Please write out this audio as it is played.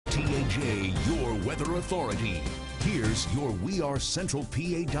WTAJ, your weather authority. Here's your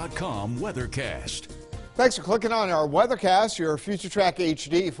WeAreCentralPA.com weathercast. Thanks for clicking on our weathercast, your Future Track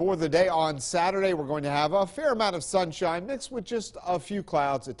HD for the day. On Saturday, we're going to have a fair amount of sunshine mixed with just a few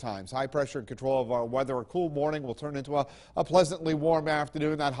clouds at times. High pressure and control of our weather. A cool morning will turn into a pleasantly warm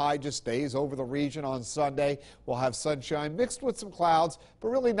afternoon. That high just stays over the region on Sunday. We'll have sunshine mixed with some clouds, but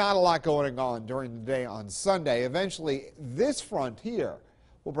really not a lot going on during the day on Sunday. Eventually, this front here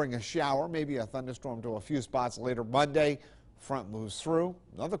will bring a shower, maybe a thunderstorm to a few spots later Monday. Front moves through.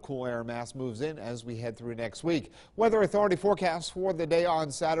 Another cool air mass moves in as we head through next week. Weather Authority forecast for the day on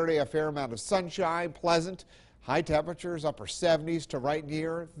Saturday, a fair amount of sunshine, pleasant. High temperatures, upper 70s to right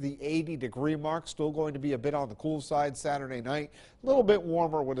near the 80-degree mark. Still going to be a bit on the cool side Saturday night. A little bit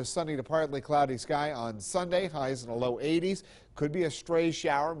warmer with a sunny to partly cloudy sky on Sunday. Highs in the low 80s. Could be a stray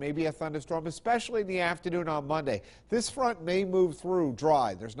shower, maybe a thunderstorm, especially in the afternoon on Monday. This front may move through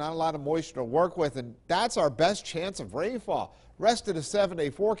dry. There's not a lot of moisture to work with, and that's our best chance of rainfall. Rest of the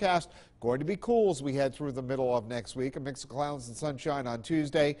 7-day forecast going to be cool as we head through the middle of next week. A mix of clouds and sunshine on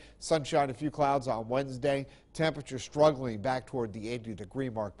Tuesday. Sunshine, a few clouds on Wednesday. Temperature struggling back toward the 80-degree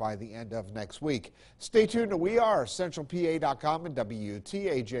mark by the end of next week. Stay tuned to WeAreCentralPA.com and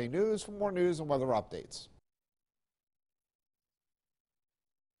WTAJ News for more news and weather updates.